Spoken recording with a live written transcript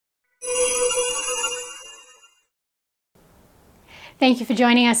Thank you for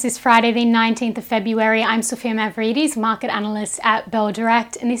joining us this Friday, the 19th of February. I'm Sophia, market analyst at Bell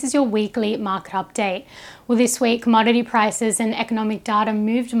Direct, and this is your weekly market update. Well, this week, commodity prices and economic data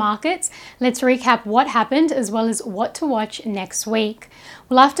moved markets. Let's recap what happened as well as what to watch next week.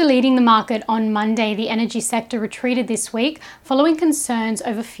 Well, after leading the market on Monday, the energy sector retreated this week following concerns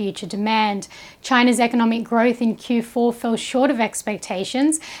over future demand. China's economic growth in Q4 fell short of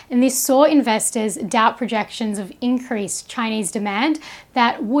expectations, and this saw investors doubt projections of increased Chinese demand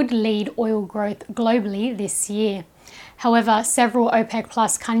that would lead oil growth globally this year. However, several OPEC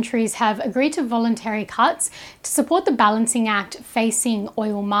Plus countries have agreed to voluntary cuts to support the balancing act facing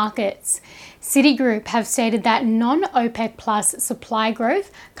oil markets. Citigroup have stated that non-OPEC Plus supply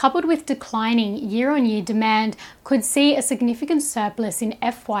growth, coupled with declining year-on-year demand, could see a significant surplus in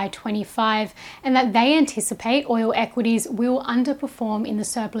FY25, and that they anticipate oil equities will underperform in the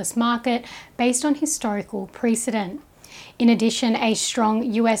surplus market based on historical precedent. In addition, a strong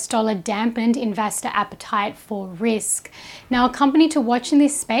US dollar dampened investor appetite for risk. Now, a company to watch in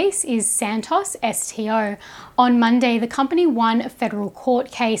this space is Santos STO. On Monday, the company won a federal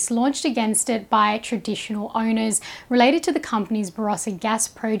court case launched against it by traditional owners related to the company's Barossa gas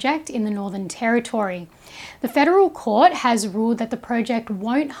project in the Northern Territory. The federal court has ruled that the project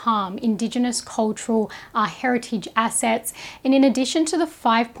won't harm Indigenous cultural heritage assets, and in addition to the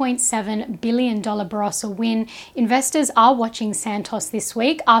 $5.7 billion Barossa win, investors are watching Santos this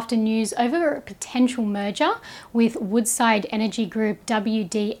week after news over a potential merger with Woodside Energy Group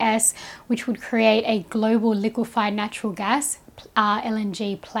WDS, which would create a global liquefied natural gas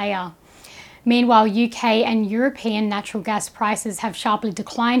LNG player. Meanwhile, UK and European natural gas prices have sharply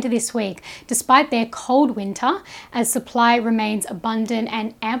declined this week, despite their cold winter, as supply remains abundant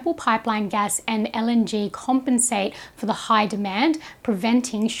and ample pipeline gas and LNG compensate for the high demand,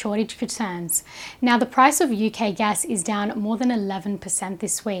 preventing shortage concerns. Now, the price of UK gas is down more than 11%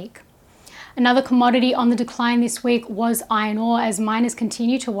 this week. Another commodity on the decline this week was iron ore, as miners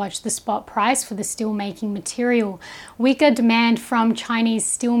continue to watch the spot price for the steel-making material. Weaker demand from Chinese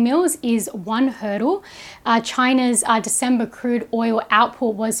steel mills is one hurdle. China's December crude oil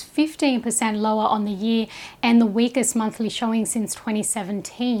output was 15% lower on the year and the weakest monthly showing since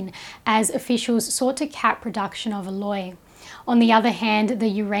 2017, as officials sought to cap production of alloy. On the other hand, the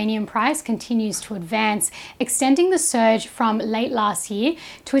uranium price continues to advance, extending the surge from late last year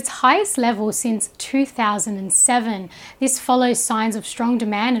to its highest level since 2007. This follows signs of strong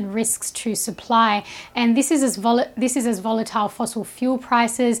demand and risks to supply, and this is as volatile fossil fuel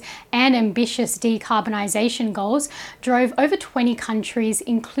prices and ambitious decarbonisation goals drove over 20 countries,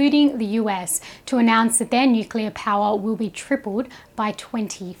 including the US, to announce that their nuclear power will be tripled by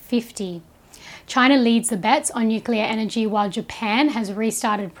 2050. China leads the bets on nuclear energy, while Japan has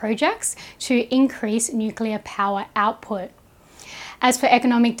restarted projects to increase nuclear power output. As for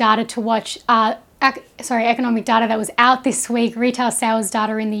economic data to watch, economic data that was out this week, retail sales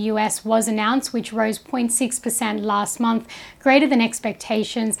data in the US was announced, which rose 0.6% last month, greater than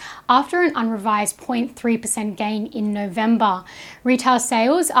expectations after an unrevised 0.3% gain in November. Retail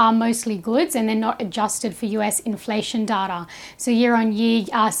sales are mostly goods and they're not adjusted for US inflation data. So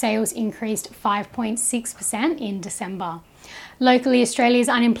year-on-year, sales increased 5.6% in December. Locally, Australia's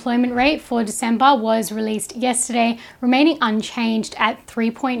unemployment rate for December was released yesterday, remaining unchanged at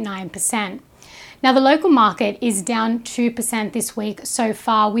 3.9%. Now, the local market is down 2% this week so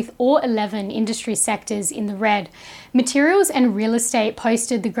far, with all 11 industry sectors in the red. Materials and real estate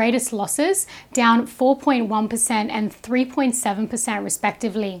posted the greatest losses, down 4.1% and 3.7%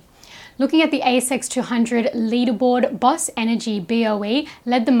 respectively. Looking at the ASX 200 leaderboard, Boss Energy BOE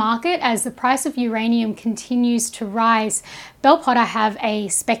led the market as the price of uranium continues to rise. Bell Potter have a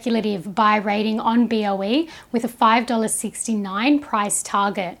speculative buy rating on BOE with a $5.69 price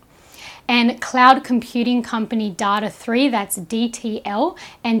target. And cloud computing company Data3, that's DTL,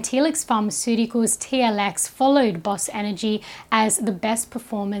 and Telix Pharmaceuticals TLX followed Boss Energy as the best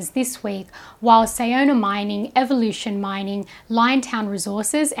performers this week, while Sayona Mining, Evolution Mining, Liontown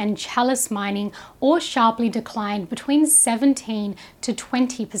Resources, and Chalice Mining all sharply declined between 17 to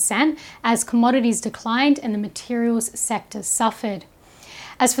 20% as commodities declined and the materials sector suffered.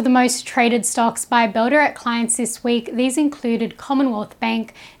 As for the most traded stocks by Bell Direct clients this week, these included Commonwealth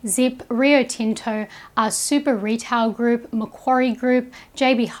Bank, Zip, Rio Tinto, Super Retail Group, Macquarie Group,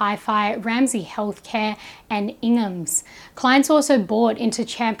 JB Hi-Fi, Ramsay Healthcare, and Ingham's. Clients also bought into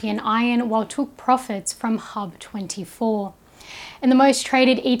Champion Iron while took profits from Hub24. And the most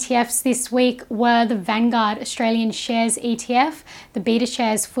traded ETFs this week were the Vanguard Australian Shares ETF, the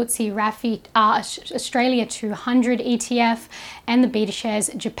BetaShares FTSE RAFI Australia 200 ETF, and the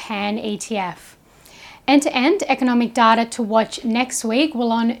BetaShares Japan ETF. End-to-end economic data to watch next week.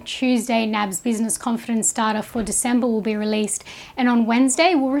 Well, on Tuesday, NAB's business confidence data for December will be released, and on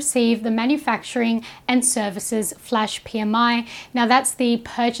Wednesday, we'll receive the manufacturing and services flash PMI. Now, that's the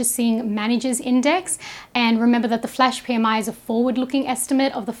Purchasing Managers Index, and remember that the flash PMI is a forward-looking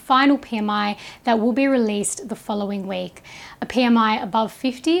estimate of the final PMI that will be released the following week. A PMI above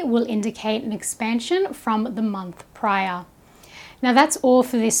 50 will indicate an expansion from the month prior. Now that's all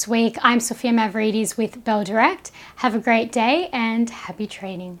for this week. I'm Sophia Mavridis with Bell Direct. Have a great day and happy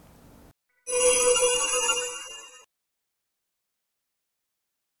trading.